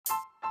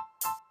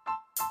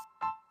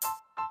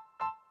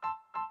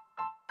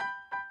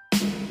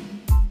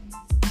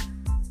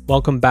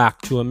Welcome back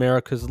to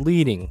America's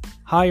leading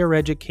higher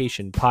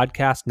education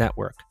podcast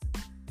network,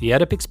 the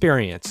EdUp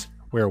Experience,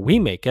 where we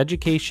make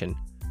education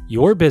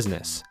your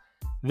business.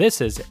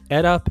 This is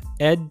EdUp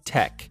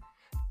EdTech,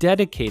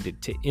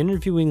 dedicated to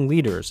interviewing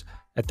leaders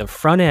at the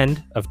front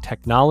end of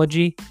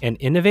technology and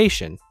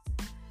innovation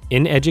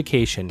in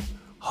education,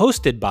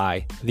 hosted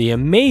by the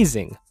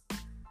amazing,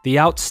 the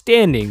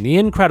outstanding, the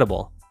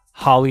incredible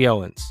Holly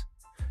Owens.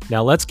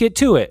 Now let's get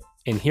to it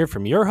and hear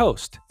from your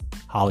host,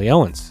 Holly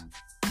Owens.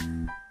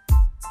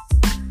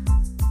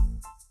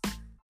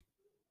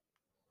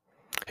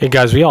 Hey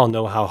guys, we all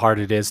know how hard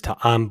it is to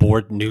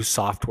onboard new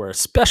software,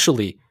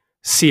 especially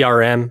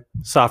CRM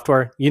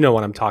software. You know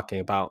what I'm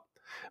talking about.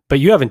 But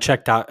you haven't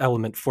checked out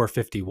Element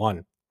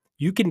 451.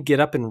 You can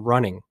get up and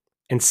running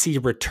and see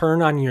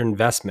return on your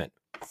investment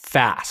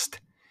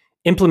fast.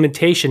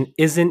 Implementation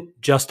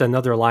isn't just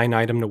another line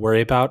item to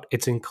worry about.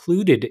 It's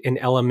included in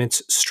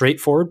Element's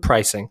straightforward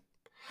pricing.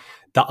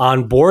 The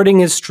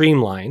onboarding is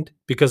streamlined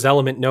because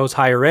Element knows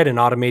higher ed and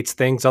automates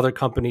things other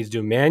companies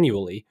do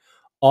manually,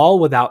 all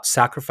without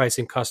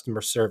sacrificing customer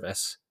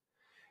service.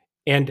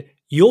 And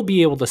you'll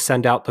be able to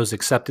send out those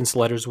acceptance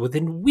letters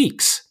within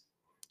weeks.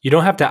 You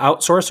don't have to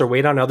outsource or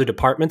wait on other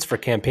departments for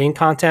campaign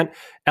content.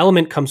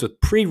 Element comes with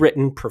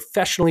pre-written,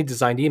 professionally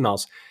designed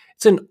emails.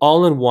 It's an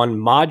all-in-one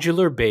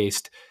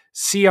modular-based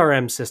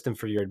CRM system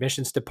for your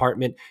admissions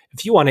department.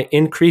 If you want to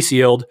increase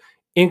yield,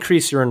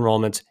 increase your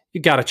enrollments,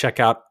 you got to check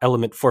out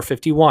Element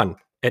 451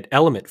 at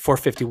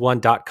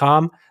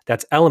element451.com.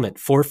 That's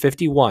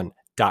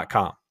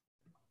element451.com.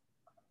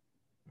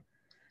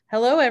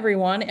 Hello,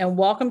 everyone, and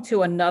welcome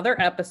to another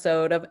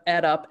episode of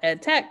EdUp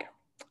EdTech.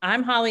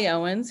 I'm Holly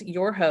Owens,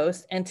 your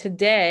host, and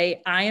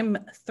today I am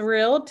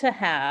thrilled to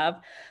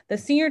have the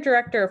Senior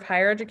Director of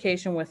Higher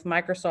Education with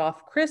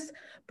Microsoft, Chris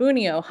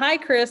Bunio. Hi,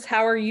 Chris.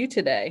 How are you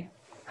today?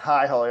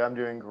 Hi, Holly. I'm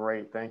doing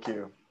great. Thank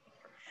you.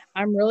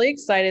 I'm really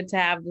excited to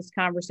have this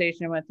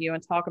conversation with you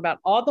and talk about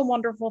all the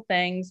wonderful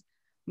things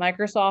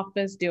Microsoft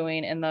is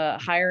doing in the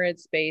higher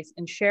ed space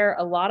and share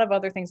a lot of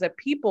other things that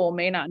people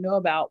may not know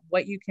about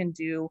what you can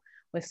do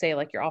with, say,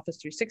 like your Office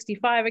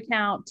 365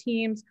 account,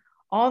 Teams,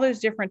 all those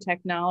different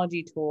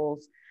technology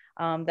tools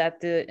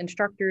that the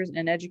instructors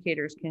and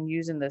educators can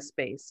use in this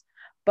space.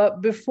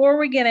 But before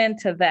we get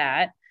into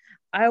that,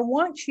 I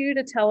want you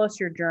to tell us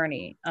your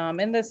journey.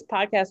 In this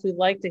podcast, we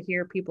like to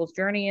hear people's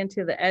journey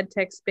into the ed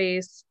tech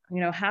space.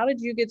 You know, how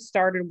did you get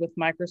started with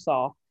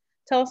Microsoft?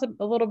 Tell us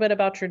a little bit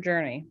about your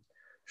journey.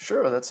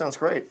 Sure, that sounds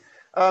great.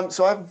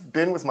 So I've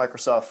been with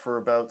Microsoft for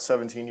about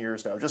 17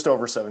 years now, just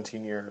over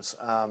 17 years.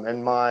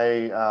 And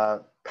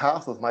my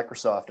path with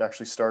Microsoft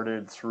actually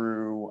started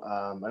through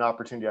an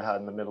opportunity I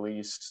had in the Middle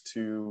East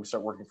to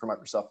start working for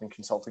Microsoft in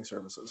consulting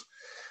services.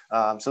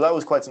 So that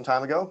was quite some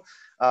time ago.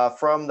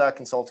 From that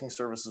consulting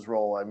services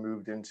role, I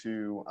moved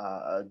into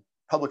a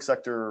public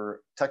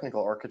sector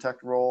technical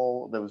architect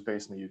role that was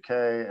based in the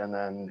UK, and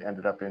then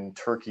ended up in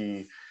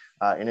Turkey,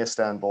 in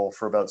Istanbul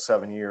for about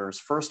 7 years.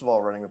 First of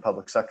all, running the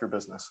public sector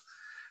business.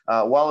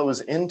 While I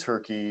was in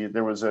Turkey,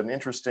 there was an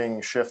interesting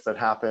shift that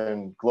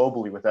happened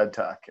globally with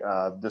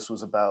EdTech. This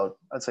was about,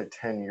 I'd say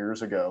 10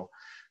 years ago,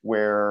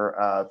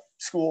 where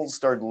schools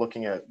started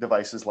looking at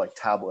devices like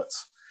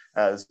tablets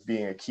as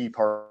being a key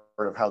part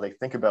of how they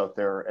think about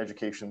their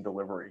education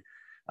delivery.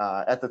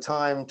 At the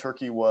time,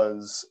 Turkey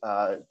was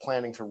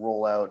planning to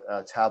roll out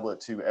a tablet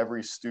to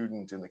every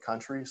student in the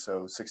country,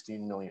 so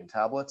 16 million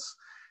tablets.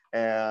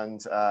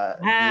 And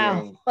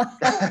wow.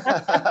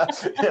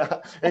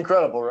 Yeah,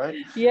 incredible, right?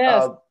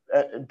 Yes.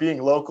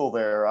 Being local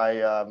there,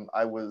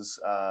 I was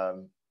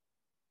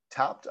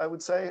tapped, I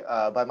would say,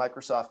 by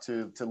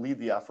Microsoft to lead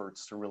the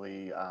efforts to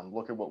really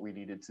look at what we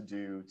needed to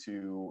do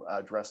to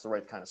address the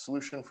right kind of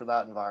solution for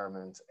that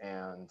environment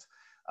and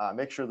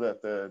make sure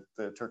that the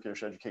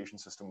Turkish education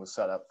system was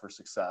set up for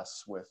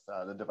success with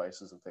the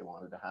devices that they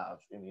wanted to have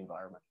in the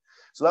environment.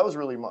 So that was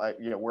really my,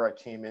 where I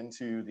came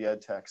into the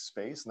ed tech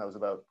space, and that was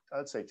about,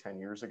 I'd say, 10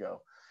 years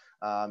ago.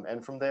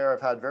 And from there,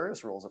 I've had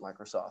various roles at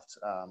Microsoft,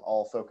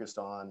 all focused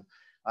on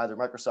either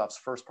Microsoft's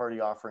first-party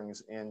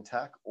offerings in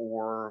tech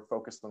or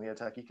focused on the ed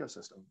tech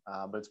ecosystem.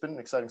 But it's been an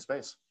exciting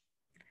space.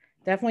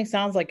 Definitely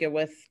sounds like it,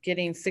 with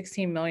getting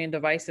 16 million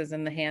devices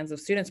in the hands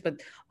of students.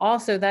 But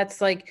also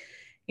that's like,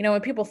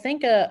 when people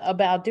think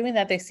about doing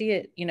that, they see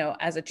it,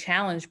 as a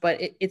challenge, but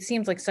it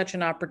seems like such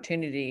an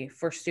opportunity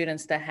for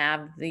students to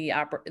have the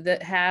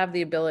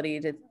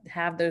ability to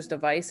have those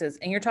devices.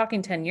 And you're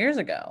talking 10 years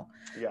ago.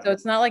 Yeah. So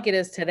it's not like it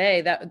is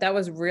today. That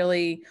was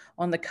really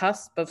on the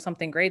cusp of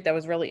something great. That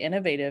was really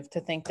innovative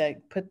to think that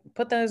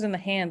put those in the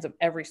hands of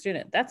every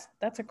student. That's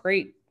a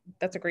great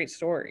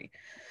story.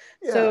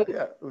 Yeah,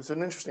 it was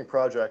an interesting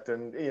project.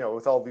 And,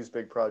 with all these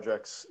big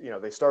projects,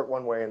 they start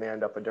one way and they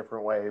end up a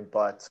different way.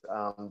 But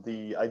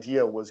the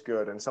idea was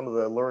good. And some of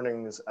the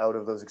learnings out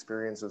of those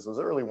experiences, those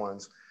early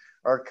ones,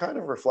 are kind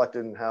of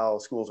reflected in how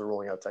schools are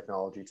rolling out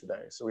technology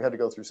today. So we had to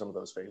go through some of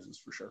those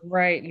phases for sure.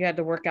 Right. You had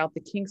to work out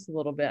the kinks a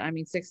little bit. I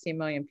mean, 16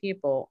 million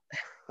people,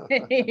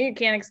 you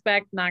can't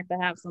expect not to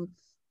have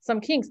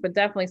some kinks, but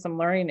definitely some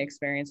learning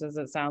experiences,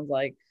 it sounds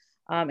like.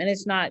 And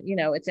it's not, you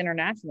know, it's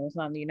international. It's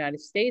not in the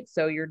United States.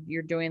 So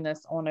you're doing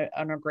this on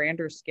a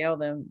grander scale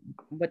than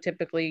what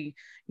typically,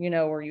 you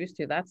know, we're used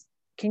to.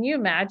 Can you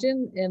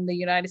imagine in the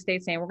United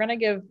States saying we're going to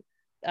give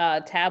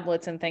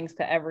tablets and things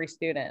to every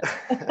student?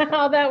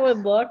 How that would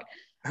look.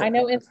 I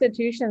know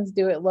institutions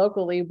do it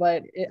locally,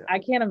 but I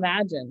can't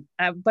imagine.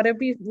 But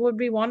would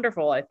be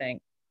wonderful, I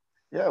think.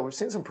 Yeah, we've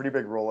seen some pretty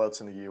big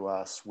rollouts in the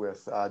US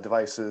with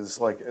devices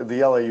like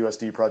the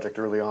LAUSD project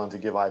early on to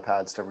give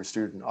iPads to every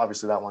student.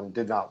 Obviously, that one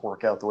did not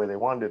work out the way they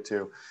wanted it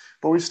to,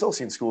 but we've still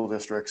seen school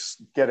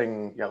districts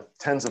getting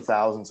tens of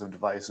thousands of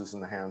devices in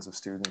the hands of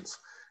students.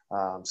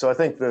 So I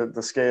think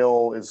the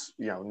scale is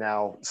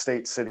now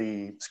state,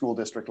 city, school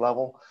district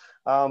level,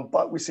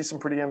 but we see some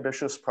pretty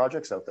ambitious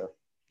projects out there.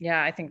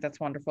 Yeah, I think that's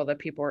wonderful that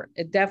people are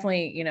it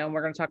definitely, you know,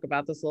 we're going to talk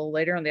about this a little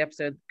later in the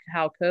episode,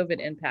 how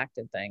COVID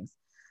impacted things.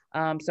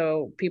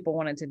 So people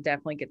wanted to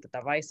definitely get the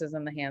devices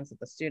in the hands of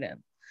the student.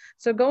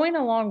 So going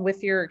along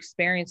with your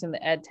experience in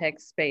the ed tech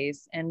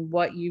space and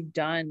what you've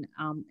done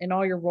in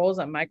all your roles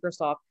at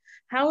Microsoft,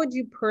 how would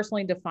you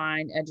personally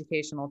define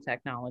educational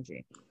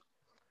technology?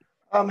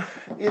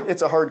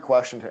 It's a hard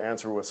question to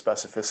answer with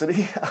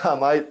specificity.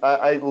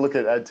 I look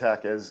at ed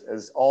tech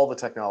as all the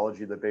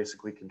technology that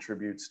basically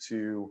contributes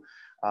to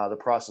the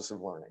process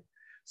of learning.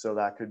 So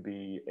that could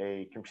be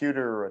a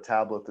computer or a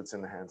tablet that's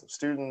in the hands of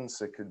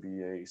students. It could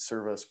be a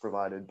service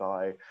provided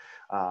by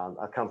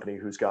a company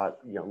who's got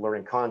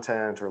learning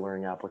content or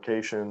learning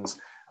applications.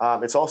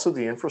 It's also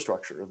the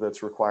infrastructure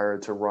that's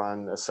required to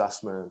run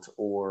assessment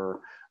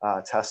or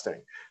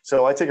testing.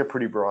 So I take a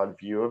pretty broad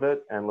view of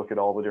it and look at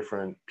all the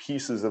different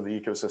pieces of the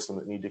ecosystem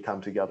that need to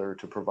come together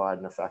to provide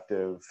an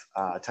effective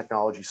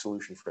technology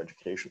solution for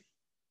education.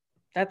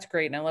 That's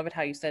great. And I love it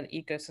how you said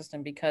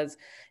ecosystem, because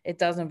it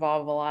does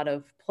involve a lot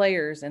of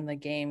players in the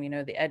game, you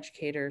know, the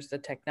educators, the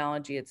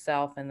technology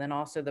itself, and then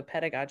also the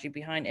pedagogy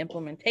behind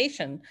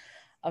implementation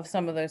of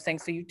some of those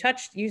things. So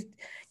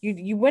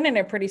you went in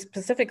it pretty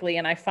specifically.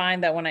 And I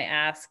find that when I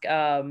ask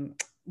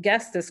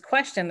guests this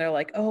question, they're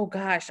like, oh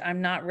gosh,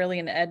 I'm not really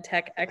an ed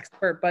tech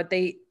expert, but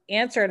they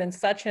answer it in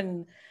such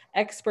an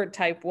expert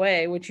type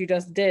way, which you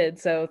just did.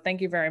 So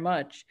thank you very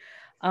much.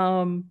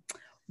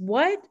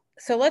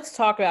 So let's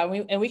talk about,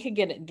 and we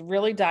could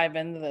really dive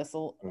into this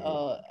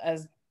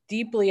as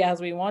deeply as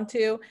we want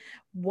to.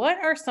 What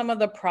are some of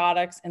the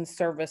products and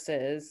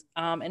services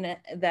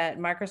that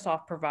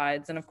Microsoft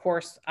provides? And of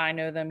course, I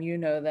know them, you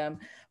know them,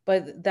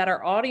 but that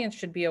our audience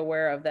should be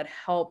aware of that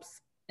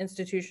helps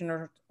institutions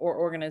or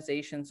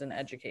organizations in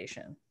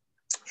education.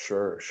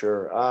 Sure.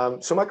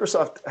 So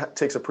Microsoft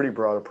takes a pretty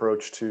broad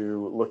approach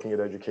to looking at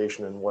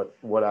education and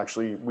what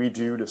actually we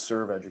do to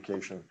serve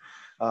education.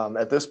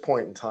 At this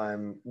point in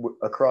time,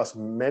 across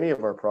many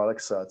of our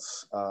product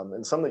sets,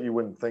 and some that you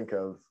wouldn't think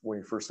of when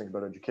you first think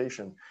about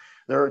education,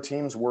 there are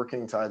teams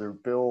working to either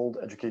build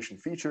education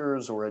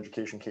features or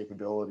education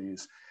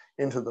capabilities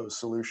into those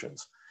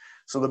solutions.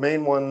 So the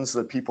main ones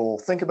that people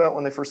think about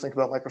when they first think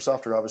about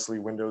Microsoft are obviously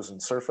Windows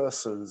and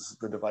Surface as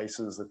the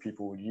devices that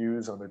people would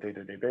use on a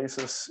day-to-day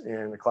basis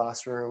in the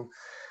classroom.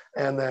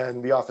 And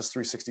then the Office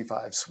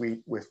 365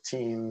 suite with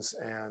Teams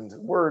and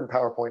Word,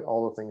 PowerPoint,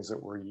 all the things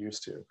that we're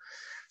used to.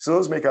 So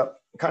those make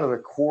up kind of the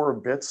core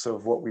bits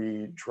of what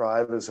we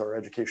drive as our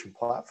education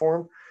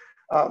platform.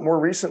 More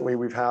recently,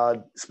 we've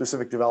had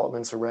specific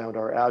developments around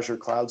our Azure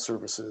cloud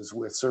services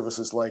with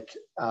services like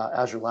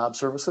Azure Lab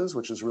Services,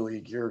 which is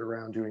really geared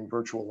around doing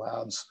virtual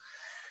labs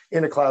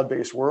in a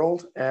cloud-based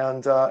world.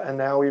 And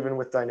now even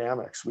with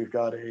Dynamics, we've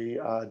got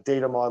a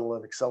data model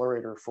and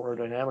accelerator for our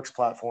Dynamics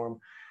platform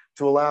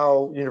to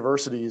allow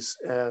universities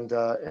and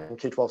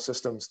K-12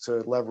 systems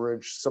to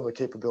leverage some of the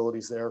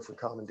capabilities there for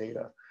common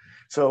data.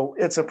 So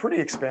it's a pretty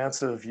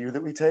expansive view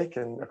that we take,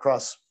 and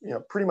across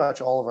pretty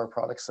much all of our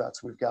product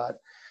sets, we've got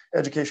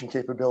education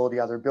capability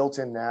either built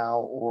in now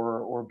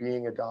or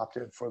being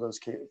adopted for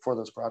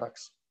those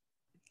products.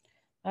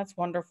 That's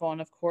wonderful. And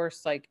of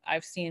course, like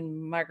I've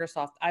seen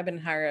Microsoft, I've been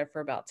hired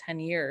for about 10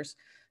 years.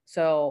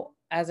 So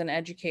as an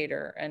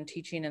educator and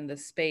teaching in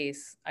this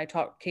space, I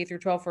taught K through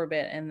 12 for a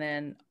bit, and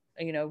then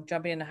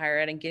jumping into higher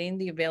ed and getting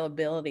the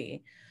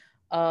availability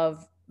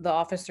of the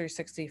Office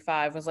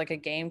 365 was like a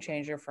game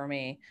changer for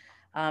me.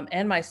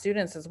 And my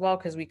students as well,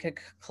 because we could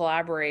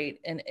collaborate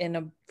in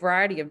a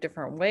variety of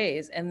different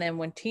ways. And then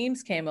when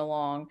Teams came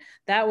along,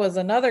 that was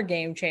another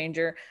game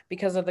changer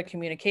because of the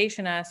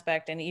communication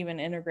aspect and even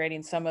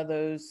integrating some of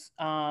those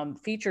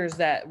features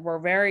that were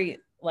very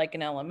like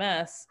an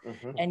LMS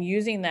and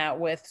using that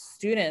with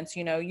students.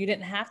 You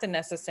didn't have to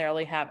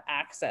necessarily have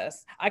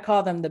access. I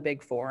call them the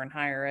big four in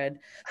higher ed,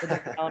 the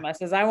different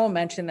LMSs. I won't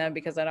mention them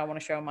because I don't want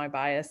to show my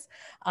bias.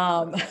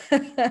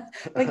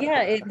 But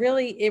yeah, it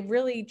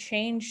really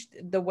changed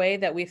the way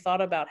that we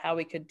thought about how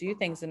we could do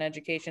things in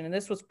education. And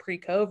this was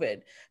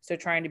pre-COVID. So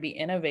trying to be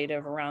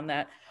innovative around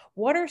that.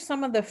 What are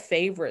some of the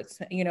favorites,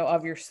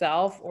 of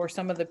yourself or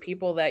some of the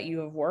people that you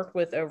have worked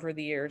with over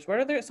the years?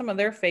 What are some of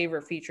their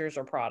favorite features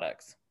or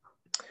products?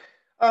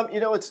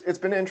 It's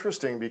been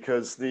interesting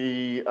because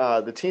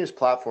the Teams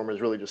platform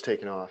has really just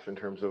taken off in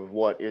terms of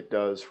what it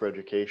does for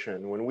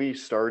education. When we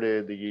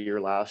started the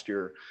year last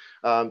year,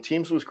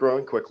 Teams was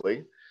growing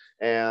quickly,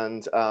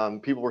 and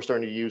people were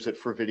starting to use it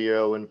for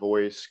video and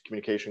voice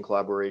communication,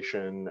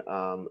 collaboration,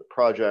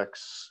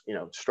 projects.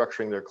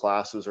 Structuring their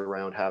classes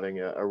around having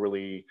a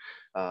really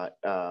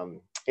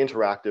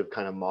interactive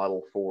kind of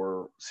model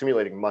for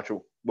simulating much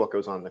of what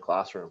goes on in the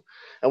classroom.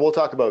 And we'll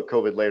talk about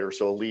COVID later,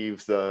 so I'll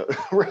leave the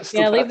rest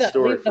of that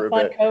story for a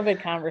bit. COVID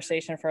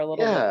conversation for a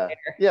little bit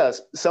later.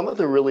 Yes, some of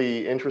the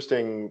really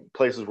interesting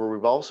places where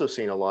we've also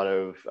seen a lot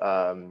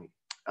of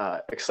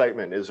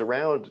excitement is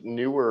around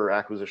newer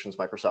acquisitions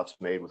Microsoft's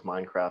made with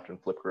Minecraft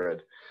and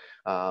Flipgrid.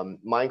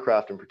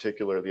 Minecraft in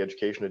particular, the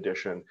education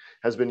edition,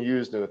 has been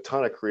used in a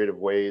ton of creative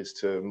ways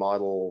to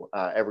model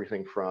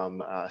everything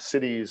from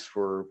cities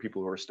for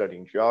people who are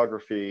studying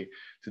geography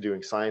to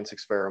doing science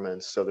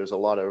experiments. So there's a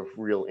lot of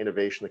real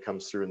innovation that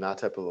comes through in that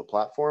type of a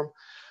platform.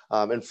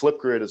 And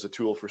Flipgrid as a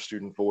tool for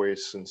student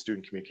voice and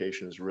student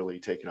communication has really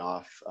taken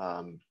off,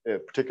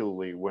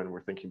 particularly when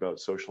we're thinking about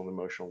social and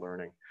emotional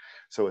learning.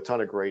 So a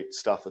ton of great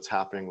stuff that's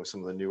happening with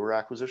some of the newer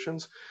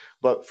acquisitions.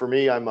 But for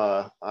me,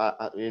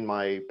 in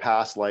my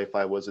past life,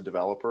 I was a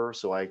developer,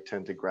 so I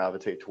tend to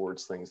gravitate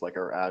towards things like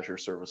our Azure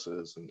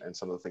services and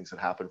some of the things that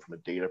happen from a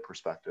data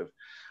perspective.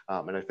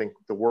 And I think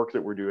the work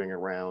that we're doing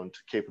around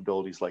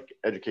capabilities like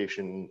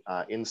education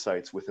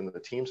insights within the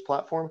Teams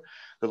platform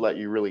that let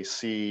you really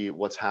see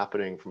what's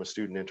happening from a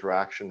student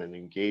interaction and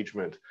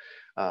engagement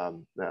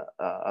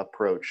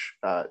approach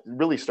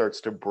really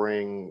starts to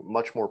bring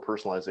much more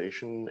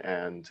personalization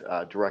and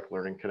direct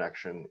learning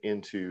connection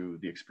into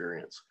the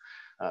experience.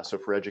 So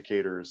for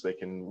educators, they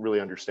can really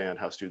understand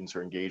how students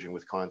are engaging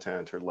with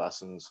content or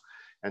lessons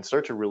and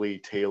start to really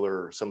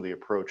tailor some of the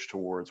approach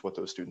towards what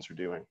those students are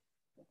doing.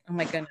 Oh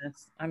my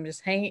goodness.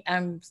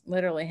 I'm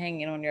literally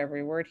hanging on your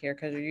every word here,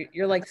 because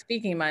you're like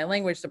speaking my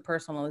language, the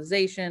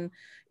personalization,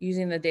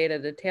 using the data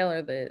to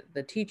tailor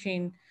the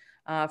teaching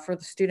for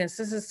the students.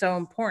 This is so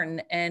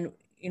important. And,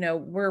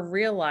 we're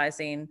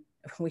realizing,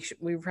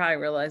 we probably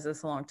realized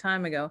this a long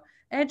time ago,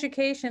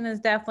 education is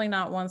definitely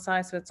not one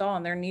size fits all.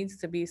 And there needs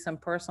to be some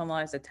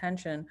personalized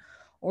attention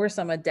or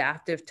some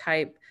adaptive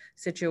type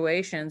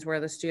situations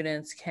where the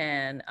students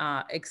can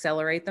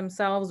accelerate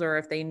themselves, or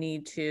if they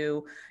need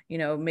to,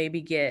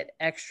 maybe get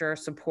extra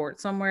support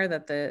somewhere,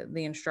 that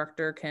the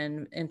instructor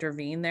can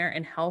intervene there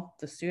and help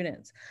the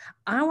students.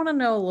 I want to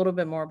know a little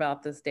bit more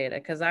about this data,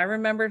 because I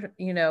remember,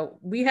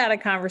 we had a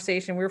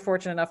conversation. We were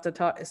fortunate enough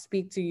to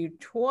speak to you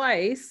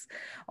twice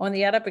on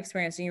the EdUp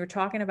experience, and you were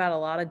talking about a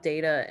lot of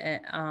data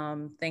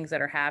and things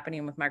that are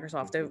happening with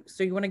Microsoft.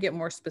 So you want to get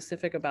more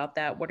specific about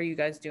that? What are you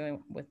guys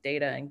doing with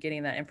data and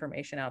getting that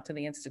information out to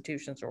the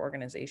institutions or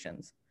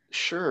organizations?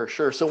 Sure.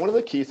 So one of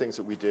the key things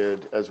that we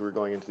did as we were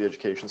going into the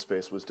education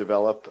space was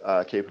develop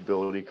a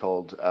capability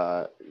called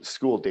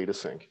School Data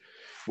Sync,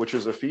 which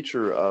is a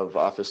feature of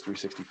Office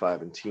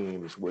 365 and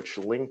Teams, which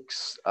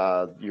links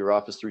your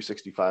Office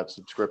 365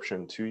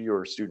 subscription to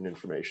your student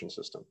information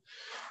system.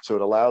 So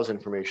it allows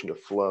information to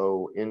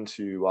flow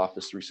into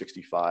Office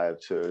 365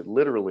 to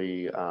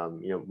literally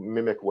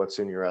mimic what's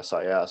in your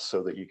SIS,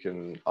 so that you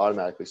can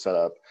automatically set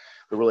up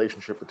the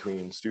relationship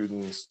between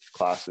students,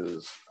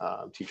 classes,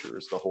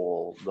 teachers, the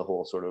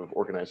whole sort of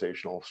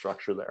organizational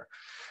structure there.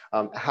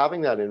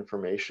 Having that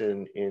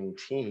information in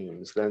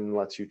Teams then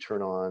lets you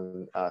turn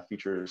on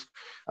features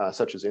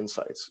such as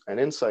Insights. And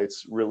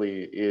Insights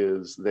really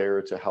is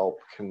there to help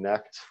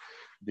connect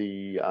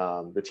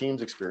the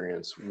Teams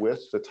experience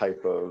with the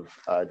type of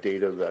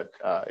data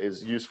that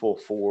is useful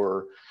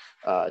for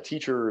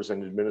teachers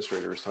and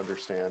administrators to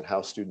understand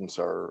how students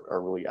are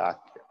really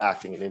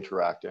acting and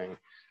interacting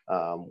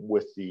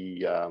with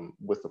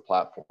the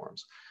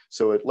platforms.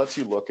 So it lets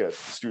you look at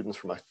students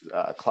from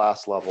a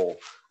class level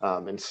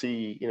and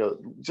see,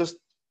 just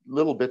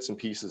little bits and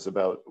pieces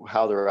about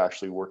how they're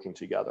actually working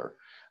together.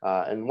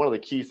 And one of the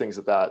key things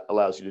that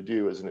allows you to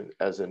do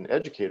as an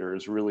educator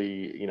is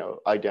really,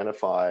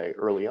 identify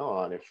early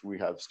on if we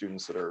have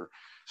students that are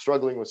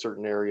struggling with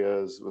certain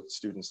areas, with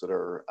students that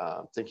are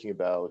thinking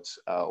about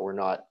or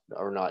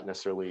not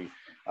necessarily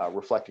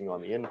reflecting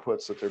on the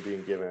inputs that they're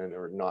being given,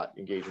 or not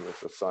engaging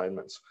with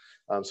assignments.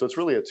 So it's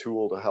really a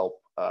tool to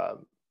help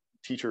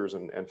teachers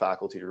and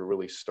faculty to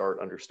really start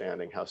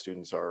understanding how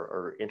students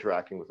are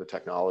interacting with the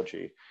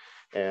technology.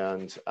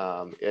 And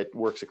it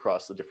works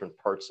across the different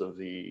parts of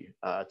the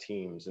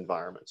Teams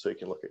environment. So you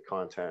can look at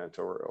content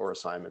or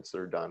assignments that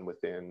are done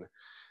within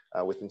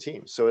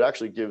Teams. So it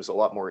actually gives a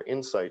lot more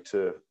insight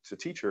to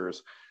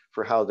teachers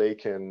for how they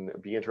can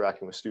be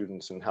interacting with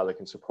students and how they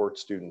can support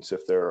students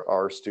if there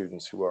are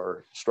students who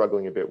are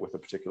struggling a bit with a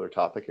particular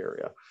topic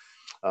area.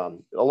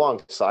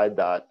 Alongside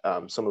that,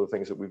 some of the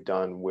things that we've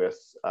done with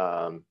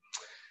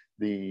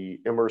the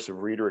immersive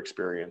reader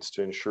experience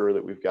to ensure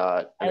that we've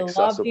got an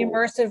accessible... I love the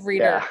immersive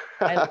reader.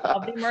 Yeah. I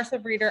love the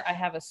immersive reader. I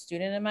have a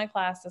student in my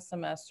class this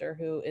semester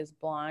who is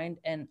blind,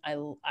 and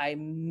I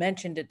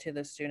mentioned it to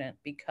the student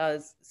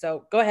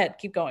so go ahead,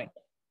 keep going.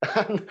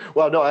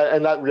 Well, no,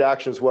 and that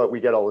reaction is what we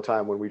get all the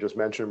time when we just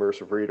mention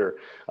Immersive Reader.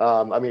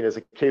 I mean, as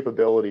a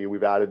capability,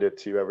 we've added it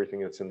to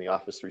everything that's in the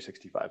Office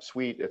 365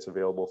 suite. It's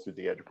available through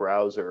the Edge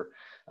browser.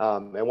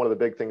 And one of the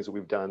big things that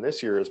we've done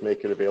this year is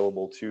make it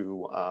available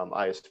to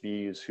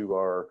ISVs who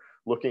are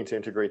looking to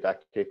integrate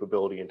that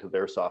capability into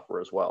their software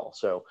as well.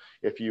 So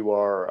if you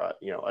are,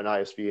 an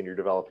ISV and you're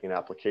developing an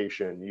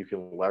application, you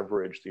can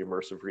leverage the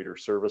Immersive Reader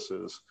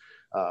services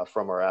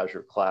from our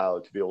Azure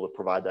cloud to be able to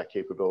provide that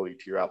capability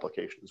to your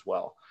application as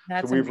well.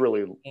 That's So we've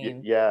really,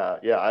 amazing.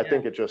 I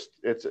think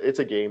it's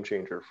a game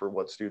changer for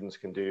what students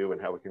can do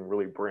and how we can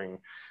really bring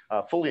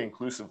fully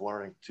inclusive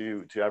learning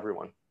to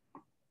everyone.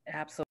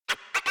 Absolutely.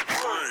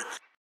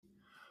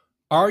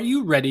 Are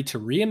you ready to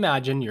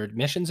reimagine your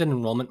admissions and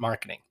enrollment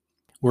marketing?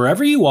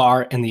 Wherever you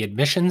are in the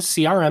admissions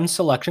CRM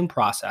selection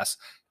process,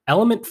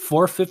 Element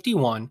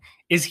 451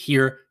 is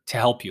here to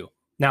help you.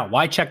 Now,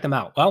 why check them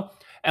out? Well,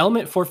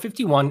 Element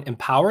 451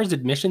 empowers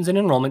admissions and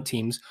enrollment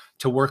teams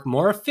to work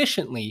more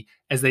efficiently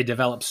as they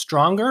develop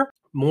stronger,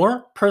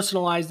 more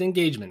personalized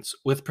engagements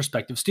with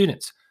prospective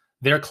students.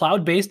 Their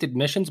cloud-based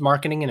admissions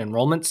marketing and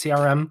enrollment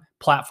CRM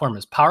platform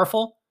is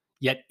powerful,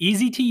 yet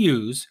easy to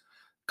use.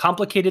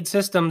 Complicated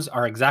systems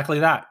are exactly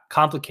that,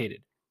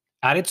 complicated.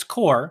 At its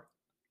core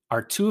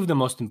are two of the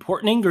most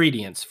important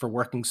ingredients for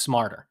working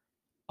smarter: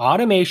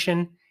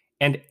 automation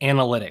and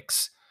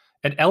analytics.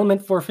 At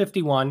Element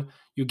 451,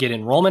 you get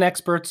enrollment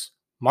experts,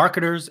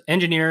 marketers,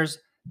 engineers,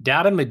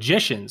 data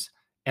magicians,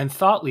 and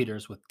thought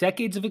leaders with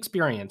decades of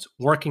experience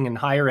working in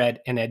higher ed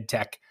and ed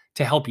tech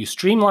to help you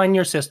streamline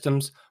your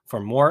systems for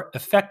more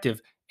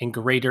effective and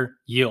greater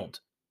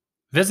yield.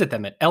 Visit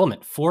them at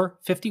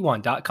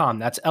element451.com.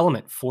 That's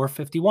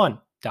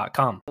element451.com.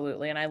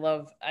 Absolutely. And I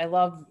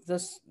love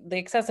this. The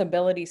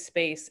accessibility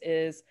space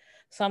is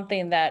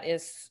something that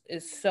is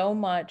so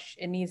much,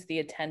 it needs the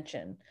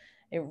attention.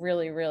 It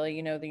really,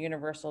 really, the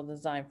universal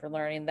design for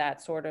learning,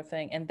 that sort of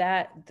thing. And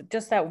that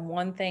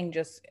one thing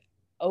just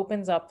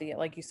opens up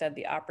like you said,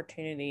 the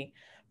opportunity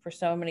for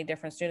so many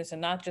different students,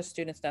 and not just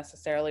students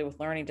necessarily with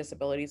learning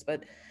disabilities,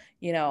 but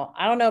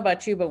I don't know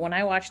about you, but when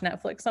I watch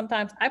Netflix,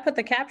 sometimes I put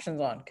the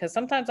captions on because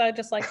sometimes I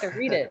just like to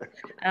read it.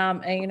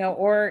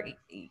 Or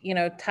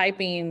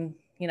typing,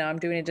 I'm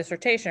doing a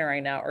dissertation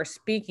right now, or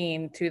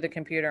speaking to the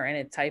computer and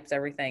it types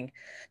everything.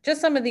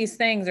 Just some of these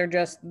things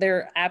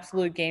they're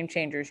absolute game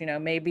changers.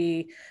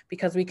 Maybe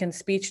because we can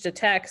speech to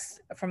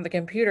text from the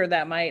computer,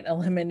 that might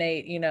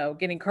eliminate,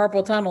 getting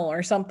carpal tunnel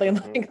or something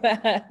like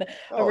that.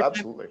 Oh,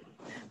 absolutely.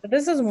 But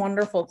this is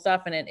wonderful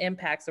stuff, and it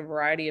impacts a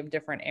variety of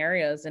different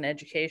areas in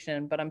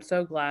education. But I'm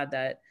so glad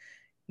that,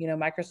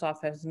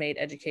 Microsoft has made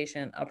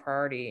education a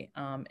priority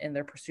in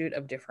their pursuit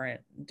of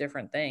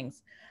different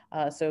things.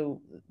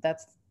 So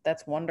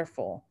that's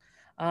wonderful.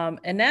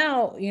 And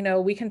now,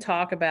 we can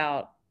talk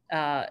about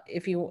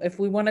if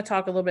we want to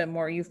talk a little bit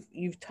more.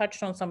 You've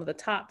touched on some of the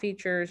top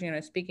features,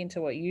 speaking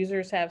to what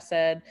users have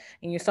said,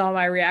 and you saw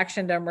my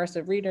reaction to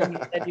Immersive Reader, and you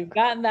said you've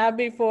gotten that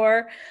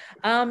before.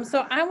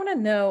 So I want to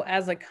know,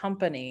 as a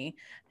company,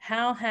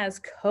 how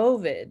has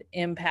COVID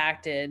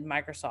impacted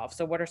Microsoft?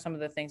 So what are some of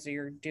the things that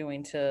you're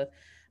doing to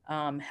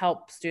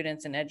help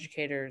students and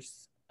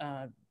educators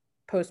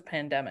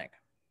post-pandemic?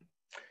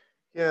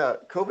 Yeah,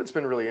 COVID's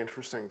been really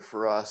interesting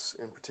for us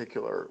in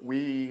particular.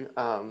 We,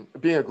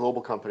 being a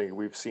global company,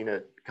 we've seen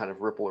it kind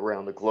of ripple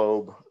around the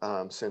globe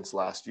since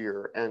last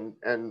year.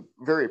 And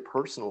very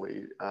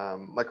personally,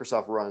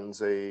 Microsoft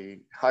runs a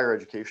higher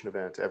education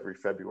event every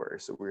February.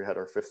 So we had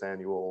our 5th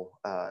annual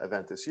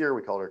event this year.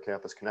 We called it our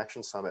Campus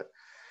Connection Summit.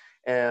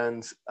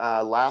 And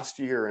last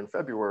year in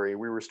February,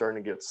 we were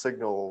starting to get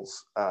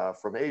signals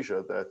from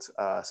Asia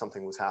that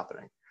something was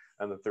happening,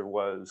 and that there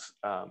was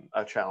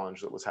a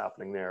challenge that was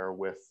happening there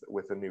with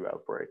a new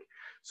outbreak.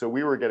 So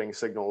we were getting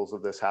signals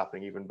of this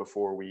happening even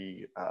before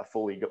we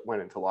fully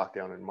went into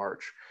lockdown in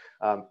March.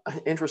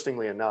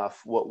 Interestingly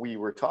enough, what we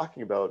were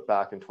talking about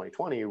back in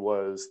 2020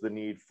 was the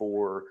need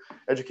for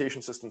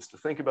education systems to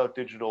think about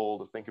digital,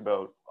 to think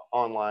about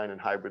online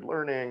and hybrid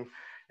learning,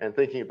 and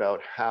thinking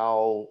about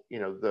how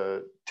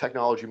the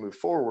technology moved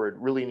forward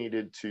really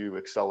needed to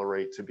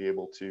accelerate to be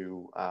able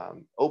to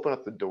open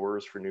up the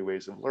doors for new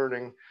ways of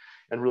learning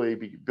and really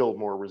build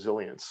more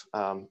resilience.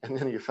 And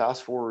then you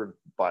fast forward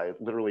by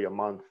literally a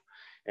month,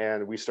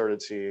 and we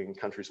started seeing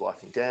countries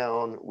locking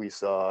down. We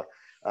saw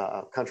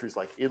countries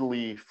like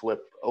Italy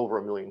flip over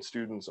 1 million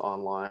students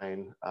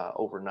online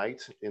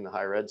overnight in the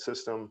higher ed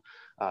system.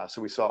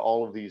 So we saw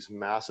all of these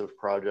massive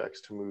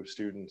projects to move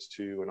students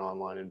to an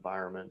online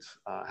environment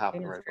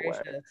happen right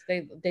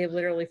away. They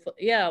literally,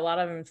 a lot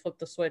of them flipped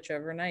the switch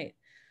overnight.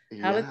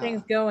 How did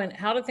things go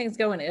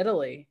in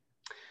Italy?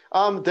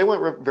 They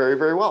went very,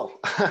 very well,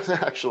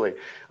 actually.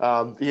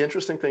 The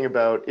interesting thing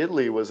about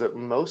Italy was that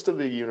most of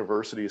the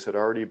universities had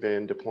already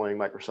been deploying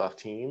Microsoft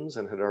Teams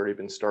and had already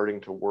been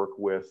starting to work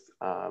with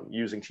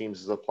using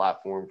Teams as a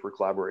platform for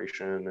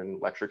collaboration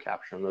and lecture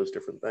capture and those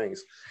different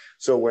things.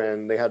 So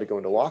when they had to go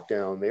into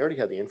lockdown, they already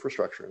had the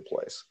infrastructure in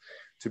place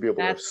to be able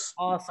That's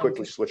awesome.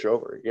 quickly switch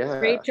over. Yeah.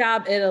 Great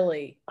job,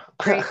 Italy.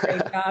 Great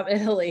job,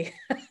 Italy.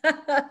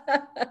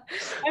 I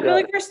feel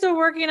like we're still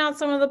working out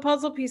some of the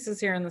puzzle pieces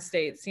here in the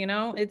States,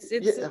 it's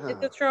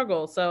a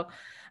struggle. So,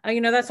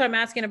 that's why I'm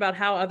asking about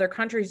how other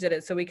countries did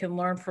it, so we can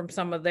learn from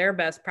some of their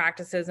best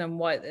practices and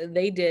what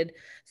they did.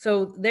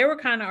 So they were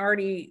kind of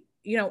already,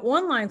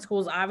 online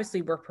schools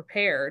obviously were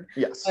prepared.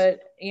 Yes.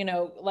 But,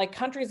 like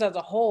countries as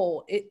a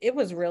whole, it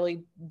was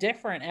really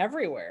different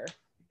everywhere.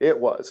 It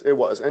was.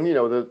 And,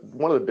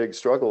 one of the big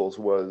struggles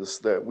was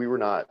that we were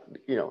not,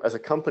 as a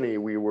company,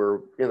 we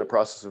were in the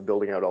process of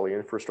building out all the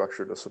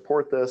infrastructure to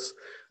support this.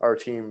 Our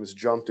teams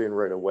jumped in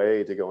right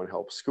away to go and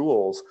help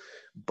schools,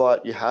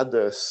 but you had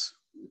this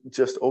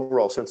just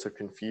overall sense of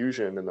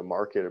confusion in the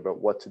market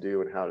about what to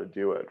do and how to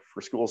do it.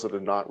 For schools that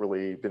had not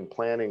really been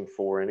planning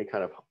for any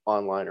kind of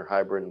online or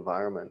hybrid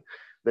environment,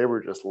 they were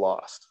just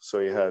lost. So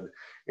you had,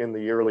 in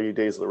the early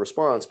days of the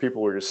response,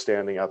 people were just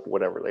standing up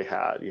whatever they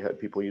had. You had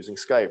people using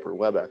Skype or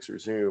WebEx or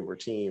Zoom or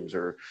Teams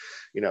or,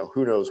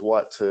 who knows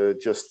what, to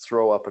just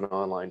throw up an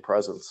online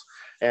presence.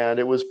 And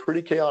it was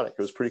pretty chaotic.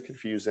 It was pretty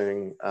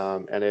confusing.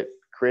 And it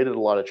created a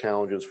lot of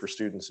challenges for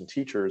students and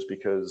teachers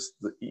because,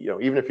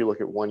 even if you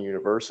look at one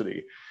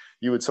university,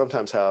 you would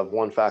sometimes have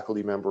one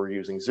faculty member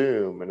using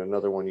Zoom and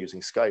another one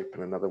using Skype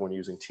and another one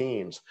using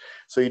Teams.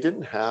 So you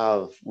didn't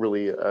have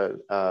really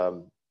a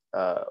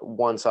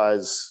one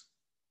size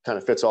kind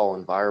of fits all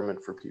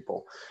environment for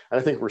people. And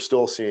I think we're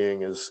still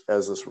seeing as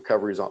this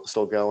recovery is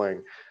still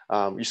going,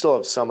 you still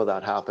have some of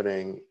that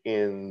happening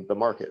in the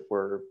market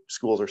where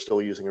schools are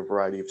still using a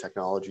variety of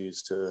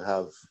technologies to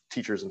have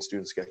teachers and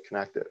students get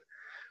connected.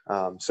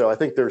 So I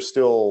think there's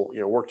still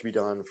work to be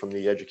done from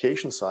the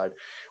education side.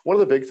 One of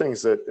the big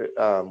things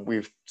that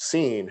we've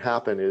seen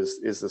happen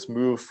is this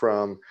move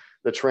from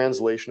the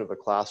translation of a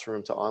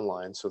classroom to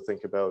online. So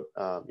think about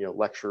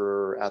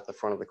lecturer at the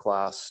front of the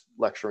class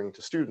lecturing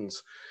to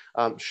students,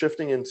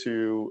 shifting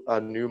into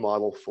a new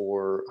model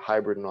for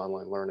hybrid and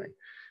online learning.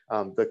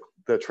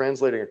 The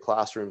translating a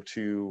classroom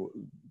to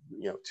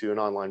an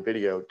online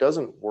video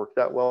doesn't work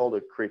that well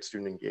to create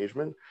student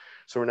engagement.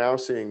 So we're now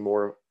seeing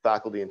more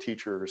faculty and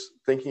teachers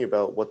thinking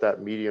about what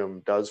that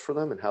medium does for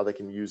them and how they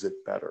can use it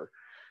better.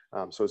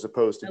 So as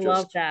opposed to I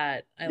love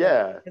that.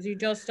 Because you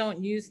just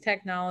don't use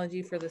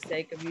technology for the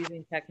sake of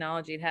using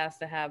technology. It has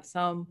to have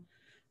some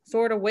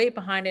sort of weight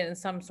behind it and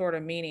some sort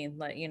of meaning.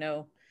 Like,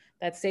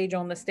 that stage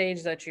on the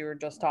stage that you were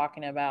just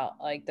talking about,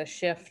 like the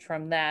shift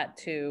from that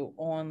to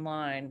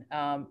online.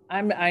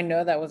 I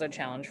know that was a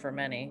challenge for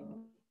many.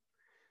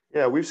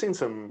 Yeah, we've seen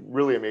some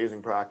really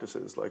amazing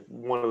practices. Like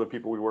one of the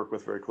people we work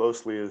with very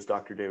closely is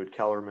Dr. David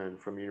Kellerman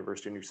from the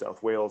University of New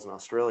South Wales in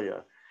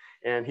Australia.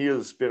 And he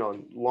has been a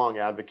long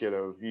advocate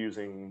of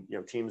using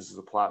Teams as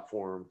a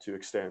platform to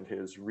extend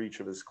his reach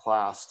of his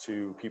class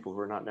to people who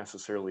are not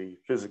necessarily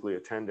physically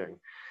attending.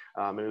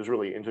 And it was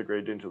really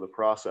integrated into the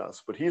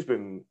process. But he's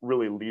been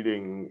really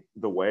leading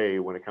the way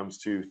when it comes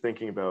to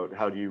thinking about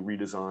how do you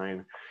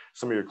redesign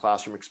some of your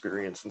classroom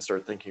experience and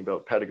start thinking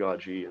about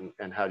pedagogy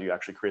and how do you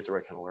actually create the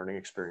right kind of learning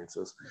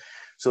experiences.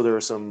 So there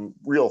are some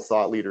real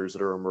thought leaders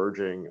that are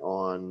emerging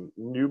on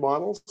new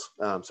models.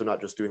 So not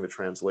just doing the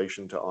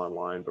translation to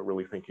online, but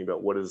really thinking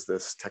about what does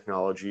this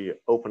technology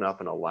open up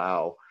and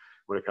allow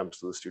when it comes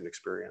to the student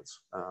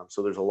experience.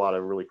 So there's a lot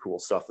of really cool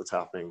stuff that's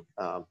happening,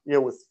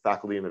 with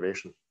faculty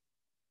innovation.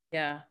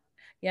 Yeah.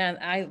 Yeah. And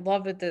I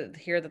love it to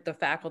hear that the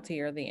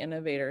faculty are the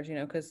innovators,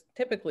 because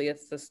typically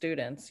it's the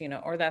students,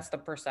 or that's the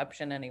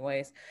perception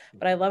anyways.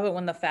 But I love it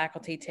when the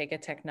faculty take a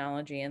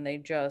technology and they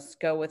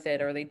just go with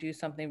it, or they do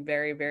something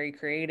very, very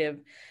creative.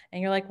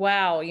 And you're like,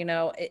 wow,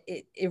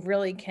 it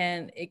really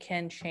can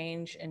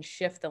change and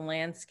shift the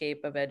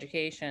landscape of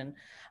education.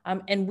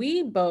 And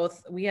we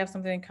have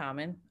something in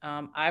common.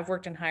 I've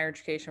worked in higher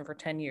education for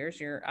 10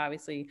 years. You're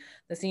obviously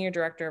the senior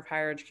director of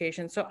higher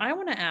education. So I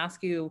want to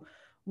ask you,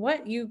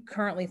 what you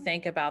currently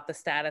think about the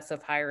status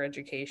of higher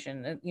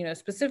education,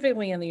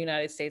 specifically in the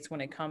United States when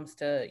it comes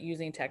to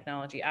using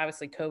technology.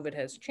 Obviously, COVID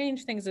has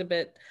changed things a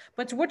bit,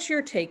 but what's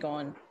your take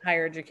on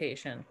higher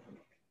education?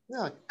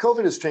 Yeah,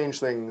 COVID has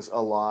changed things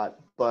a lot,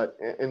 but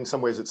in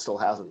some ways it still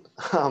hasn't.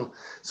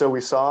 So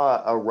we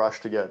saw a rush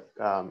to get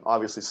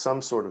obviously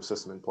some sort of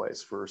system in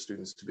place for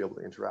students to be able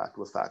to interact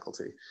with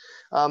faculty.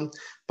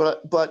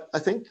 But I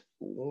think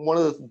one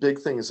of the big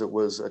things that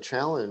was a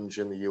challenge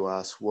in the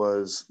US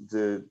was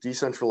the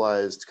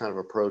decentralized kind of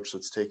approach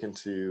that's taken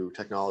to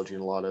technology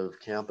in a lot of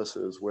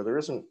campuses where there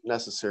isn't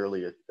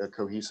necessarily a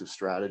cohesive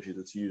strategy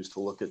that's used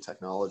to look at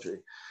technology.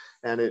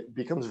 And it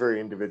becomes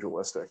very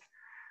individualistic.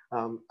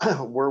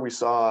 Where we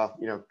saw,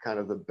 kind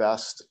of the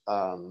best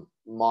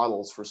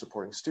models for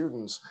supporting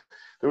students,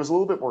 there was a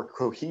little bit more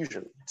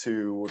cohesion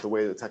to the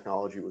way the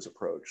technology was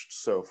approached.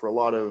 So for a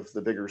lot of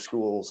the bigger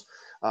schools,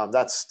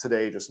 that's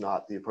today just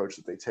not the approach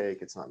that they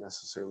take. It's not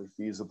necessarily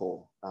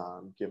feasible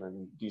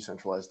given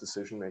decentralized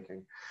decision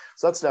making.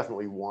 So that's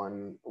definitely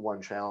one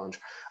challenge.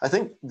 I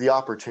think the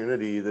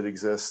opportunity that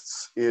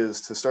exists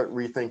is to start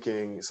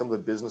rethinking some of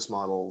the business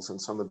models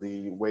and some of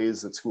the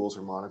ways that schools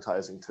are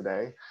monetizing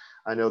today.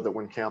 I know that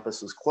when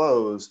campuses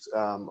closed,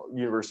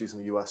 universities in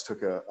the US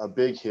took a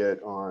big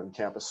hit on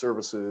campus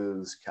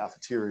services,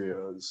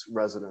 cafeterias,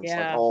 residents, like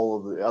Yeah. all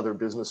of the other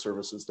business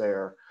services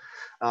there.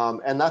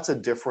 And that's a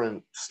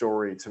different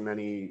story to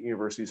many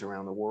universities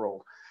around the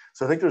world.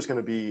 So I think there's going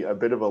to be a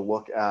bit of a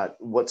look at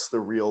what's the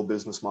real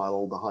business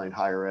model behind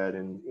higher ed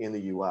in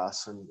the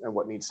US, and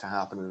what needs to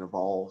happen and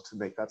evolve to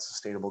make that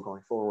sustainable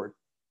going forward.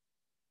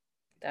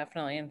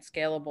 Definitely, and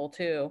scalable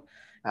too.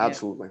 You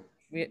Absolutely.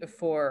 know,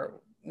 for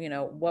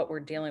what we're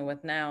dealing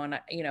with now, and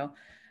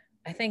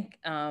I think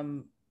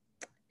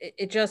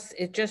it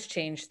just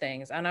changed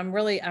things, and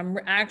I'm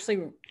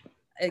actually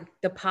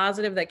the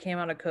positive that came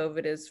out of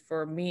COVID is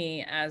for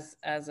me as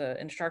an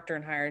instructor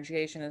in higher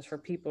education is for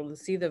people to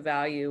see the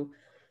value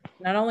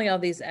not only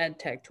of these ed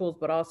tech tools,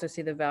 but also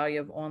see the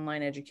value of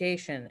online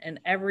education. And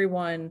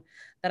everyone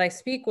that I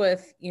speak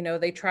with,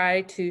 they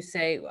try to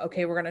say,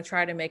 okay, we're going to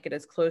try to make it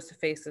as close to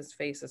face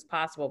as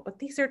possible. But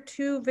these are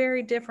two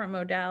very different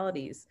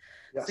modalities.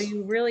 Yes. So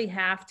you really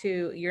have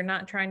to, you're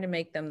not trying to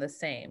make them the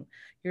same.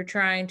 You're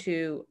trying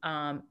to,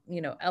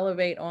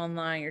 elevate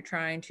online. You're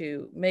trying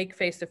to make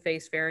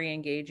face-to-face very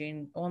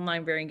engaging,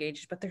 online very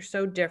engaging, but they're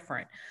so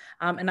different.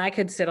 And I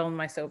could sit on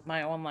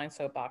my online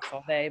soapbox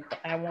all day, but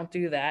I won't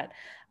do that.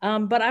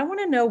 But I want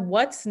to know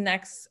what's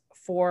next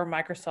for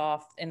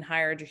Microsoft in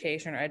higher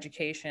education or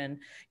education.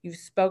 You've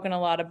spoken a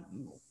lot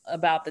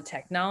about the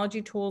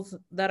technology tools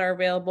that are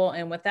available,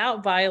 and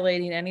without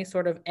violating any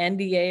sort of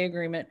NDA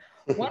agreement,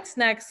 what's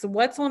next?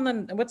 What's on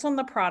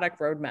the product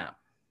roadmap?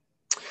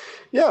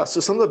 Yeah, so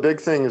some of the big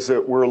things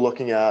that we're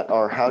looking at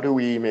are how do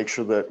we make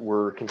sure that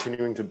we're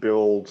continuing to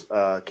build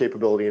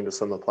capability into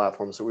some of the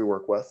platforms that we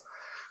work with.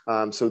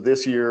 So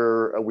this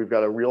year, we've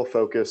got a real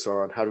focus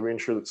on how do we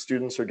ensure that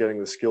students are getting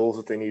the skills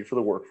that they need for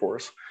the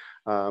workforce,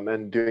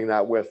 and doing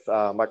that with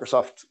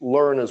Microsoft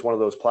Learn is one of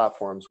those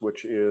platforms,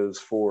 which is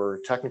for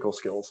technical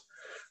skills,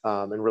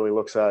 and really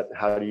looks at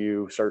how do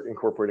you start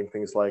incorporating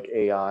things like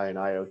AI and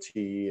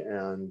IoT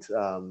and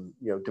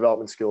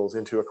development skills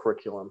into a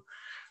curriculum.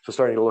 So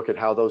starting to look at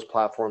how those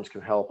platforms can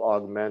help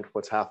augment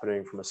what's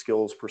happening from a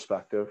skills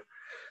perspective.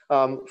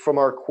 From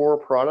our core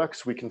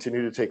products, we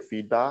continue to take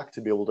feedback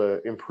to be able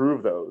to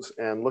improve those,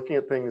 and looking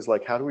at things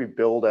like how do we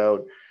build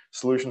out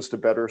solutions to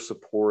better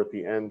support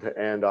the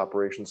end-to-end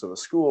operations of a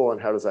school, and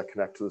how does that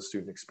connect to the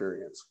student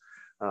experience?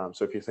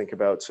 So if you think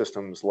about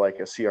systems like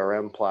a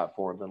CRM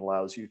platform that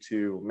allows you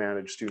to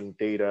manage student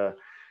data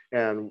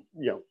and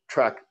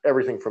track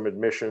everything from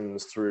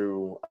admissions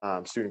through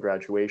student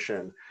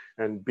graduation,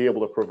 and be able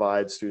to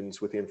provide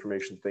students with the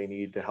information that they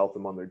need to help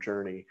them on their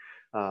journey.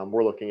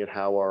 We're looking at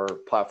how our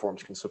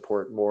platforms can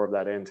support more of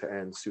that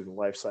end-to-end student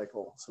life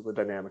cycle. So the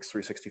Dynamics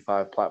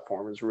 365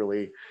 platform is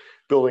really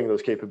building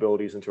those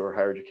capabilities into our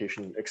higher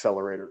education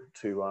accelerator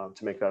to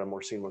make that a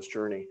more seamless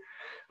journey.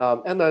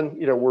 And then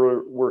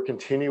we're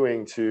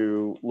continuing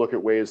to look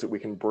at ways that we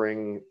can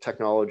bring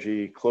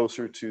technology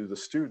closer to the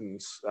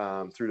students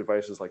through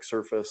devices like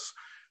Surface,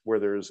 where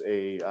there's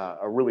a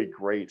really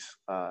great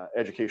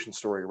education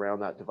story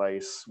around that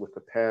device with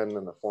the pen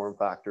and the form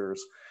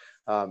factors.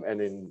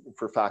 And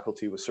for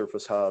faculty with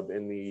Surface Hub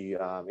in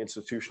the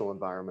institutional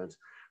environment,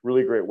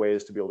 really great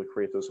ways to be able to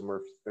create those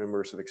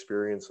immersive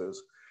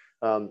experiences.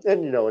 And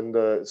in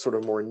the sort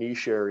of more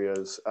niche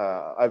areas,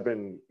 I've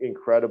been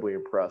incredibly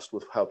impressed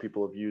with how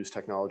people have used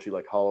technology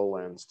like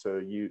HoloLens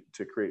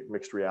to create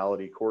mixed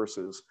reality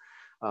courses,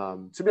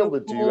 to be able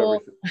to do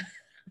everything.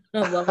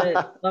 I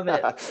love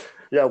it.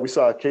 Yeah, we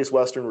saw Case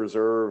Western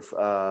Reserve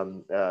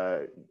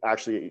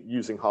actually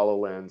using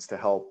HoloLens to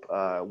help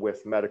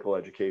with medical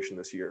education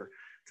this year,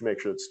 to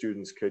make sure that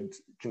students could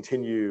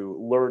continue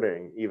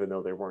learning even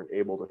though they weren't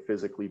able to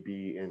physically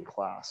be in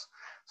class.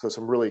 So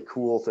some really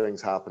cool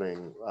things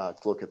happening to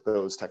look at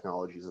those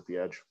technologies at the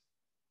edge.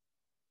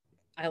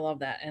 I love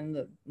that.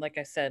 And like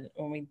I said,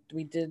 when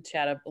we did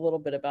chat a little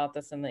bit about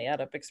this in the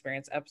EdUp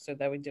Experience episode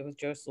that we did with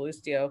Joe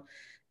Salustio,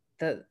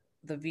 the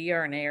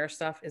VR and AR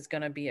stuff is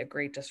going to be a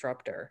great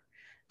disruptor,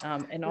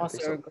 and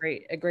also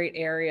a great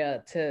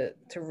area to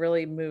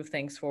really move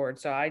things forward.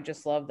 So I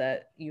just love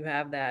that you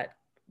have that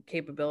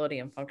capability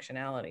and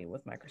functionality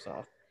with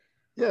Microsoft.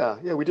 Yeah,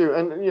 we do.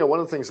 And one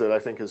of the things that I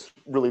think has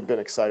really been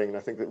exciting, and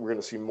I think that we're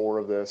going to see more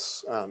of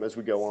this as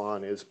we go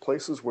on, is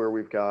places where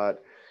we've got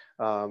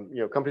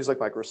companies like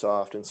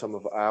Microsoft and some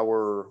of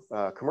our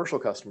commercial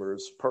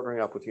customers partnering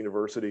up with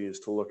universities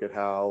to look at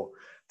how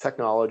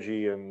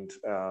technology and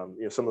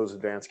some of those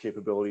advanced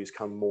capabilities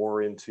come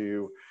more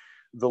into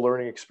the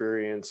learning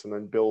experience, and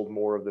then build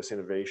more of this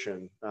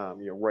innovation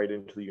right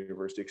into the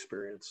university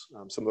experience.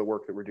 Some of the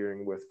work that we're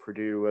doing with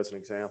Purdue, as an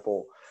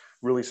example,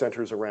 really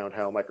centers around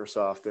how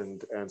Microsoft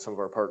and some of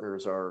our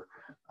partners are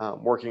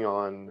working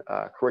on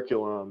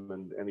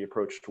curriculum and the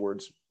approach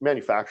towards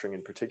manufacturing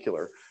in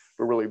particular,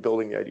 but really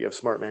building the idea of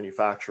smart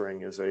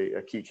manufacturing as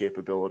a key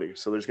capability.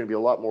 So there's going to be a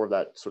lot more of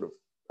that sort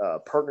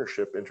of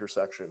partnership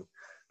intersection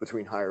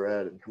between higher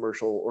ed and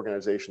commercial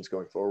organizations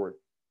going forward.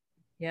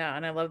 Yeah,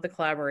 and I love the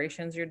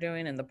collaborations you're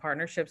doing and the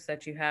partnerships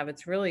that you have.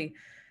 It's really,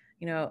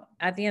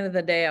 at the end of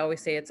the day, I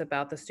always say it's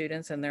about the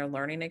students and their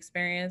learning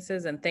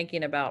experiences and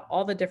thinking about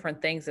all the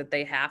different things that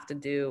they have to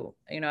do,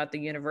 at the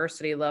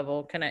university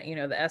level,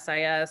 the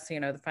SIS,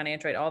 the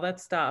financial aid, all that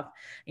stuff.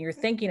 And you're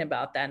thinking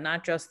about that,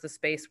 not just the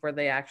space where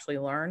they actually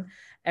learn.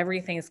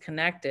 Everything's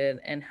connected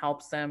and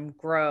helps them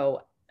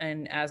grow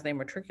and as they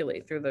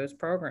matriculate through those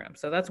programs.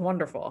 So that's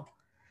wonderful.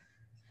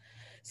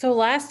 So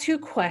last two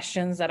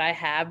questions that I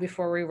have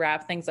before we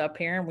wrap things up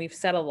here, and we've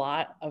said a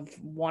lot of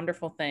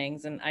wonderful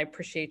things, and I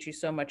appreciate you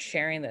so much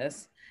sharing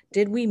this.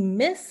 Did we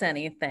miss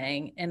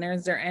anything? And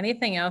is there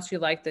anything else you'd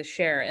like to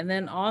share? And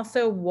then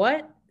also,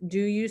 what do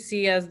you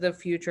see as the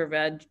future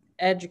of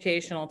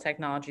educational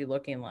technology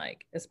looking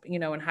like?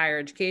 In higher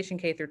education,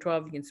 K through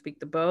 12, you can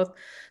speak to both.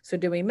 So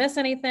did we miss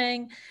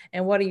anything?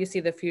 And what do you see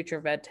the future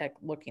of ed tech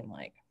looking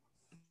like?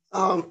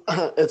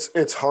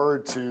 It's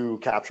hard to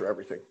capture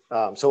everything.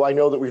 So I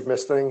know that we've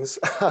missed things,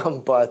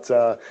 but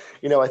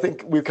I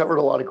think we've covered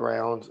a lot of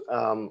ground.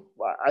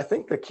 I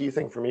think the key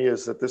thing for me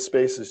is that this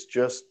space is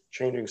just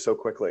changing so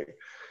quickly.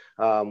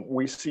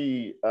 We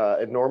see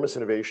enormous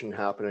innovation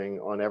happening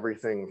on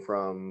everything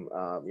from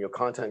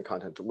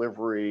content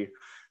delivery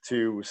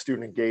to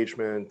student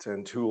engagement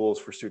and tools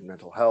for student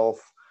mental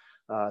health,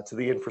 to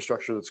the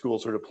infrastructure that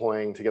schools are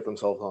deploying to get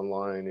themselves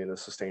online in a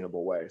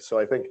sustainable way. So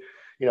I think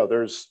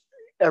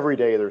every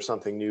day there's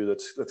something new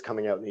that's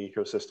coming out in the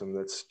ecosystem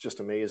that's just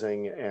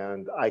amazing,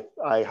 and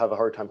I have a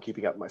hard time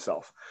keeping up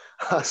myself.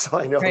 So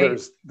I know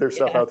there's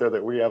stuff out there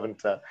that we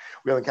haven't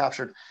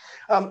captured.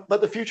 But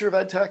the future of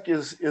ed tech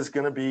is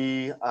going to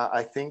be,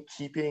 I think,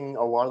 keeping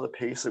a lot of the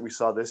pace that we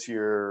saw this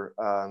year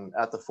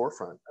at the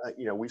forefront.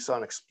 We saw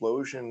an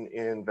explosion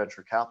in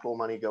venture capital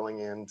money going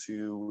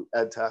into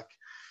ed tech.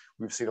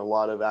 We've seen a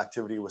lot of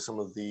activity with some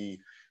of the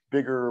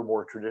bigger,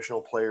 more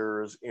traditional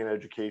players in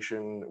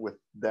education, with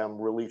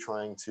them really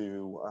trying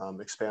to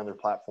expand their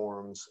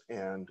platforms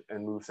and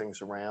move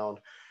things around.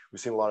 We've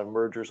seen a lot of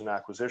mergers and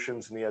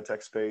acquisitions in the ed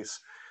tech space.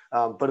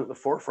 But at the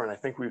forefront, I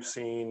think we've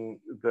seen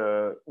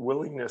the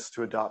willingness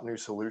to adopt new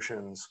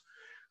solutions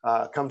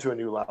come to a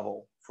new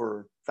level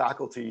for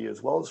faculty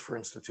as well as for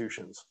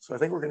institutions. So I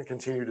think we're going to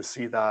continue to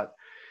see that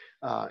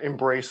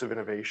embrace of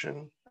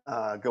innovation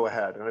go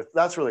ahead. And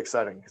that's really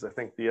exciting, because I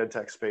think the ed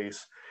tech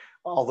space,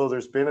 although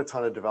there's been a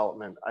ton of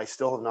development, I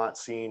still have not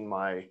seen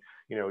my,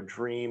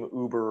 dream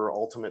Uber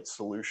ultimate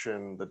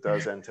solution that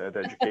does end-to-end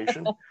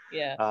education.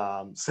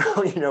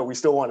 So, we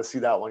still want to see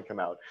that one come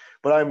out.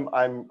 But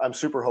I'm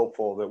super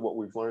hopeful that what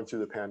we've learned through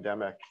the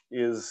pandemic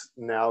is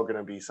now going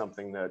to be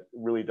something that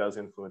really does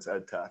influence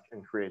ed tech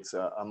and creates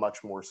a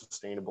much more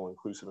sustainable,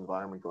 inclusive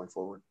environment going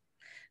forward.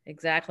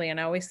 Exactly. And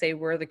I always say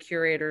we're the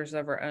curators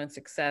of our own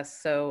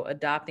success. So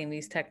adopting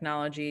these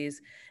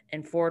technologies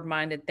and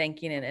forward-minded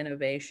thinking and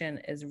innovation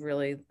is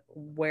really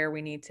where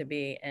we need to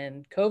be.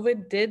 And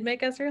COVID did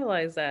make us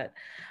realize that.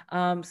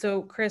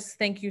 So Chris,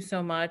 thank you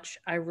so much.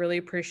 I really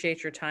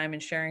appreciate your time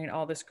and sharing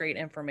all this great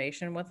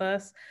information with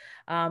us.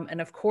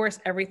 And of course,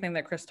 everything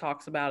that Chris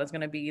talks about is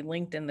going to be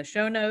linked in the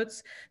show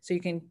notes, so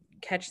you can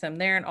catch them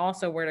there, and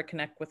also where to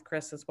connect with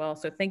Chris as well.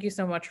 So thank you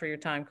so much for your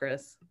time,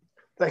 Chris.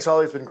 Thanks,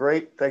 Holly. It's been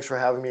great. Thanks for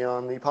having me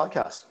on the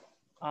podcast.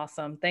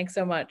 Awesome. Thanks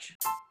so much.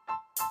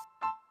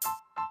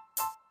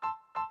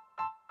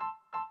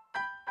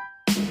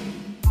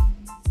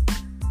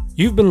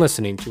 You've been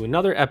listening to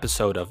another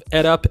episode of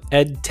EdUp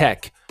Ed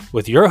Tech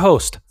with your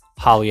host,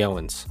 Holly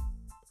Owens.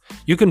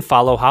 You can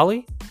follow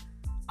Holly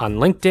on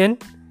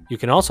LinkedIn. You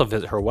can also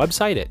visit her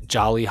website at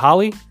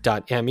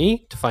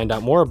jollyholly.me to find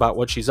out more about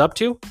what she's up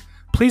to.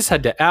 Please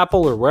head to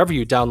Apple or wherever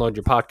you download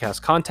your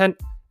podcast content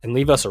and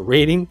leave us a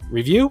rating,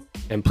 review,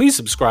 and please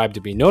subscribe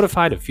to be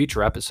notified of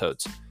future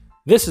episodes.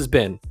 This has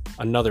been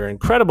another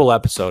incredible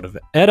episode of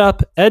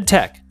EdUp Ed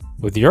Tech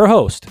with your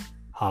host,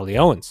 Holly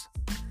Owens.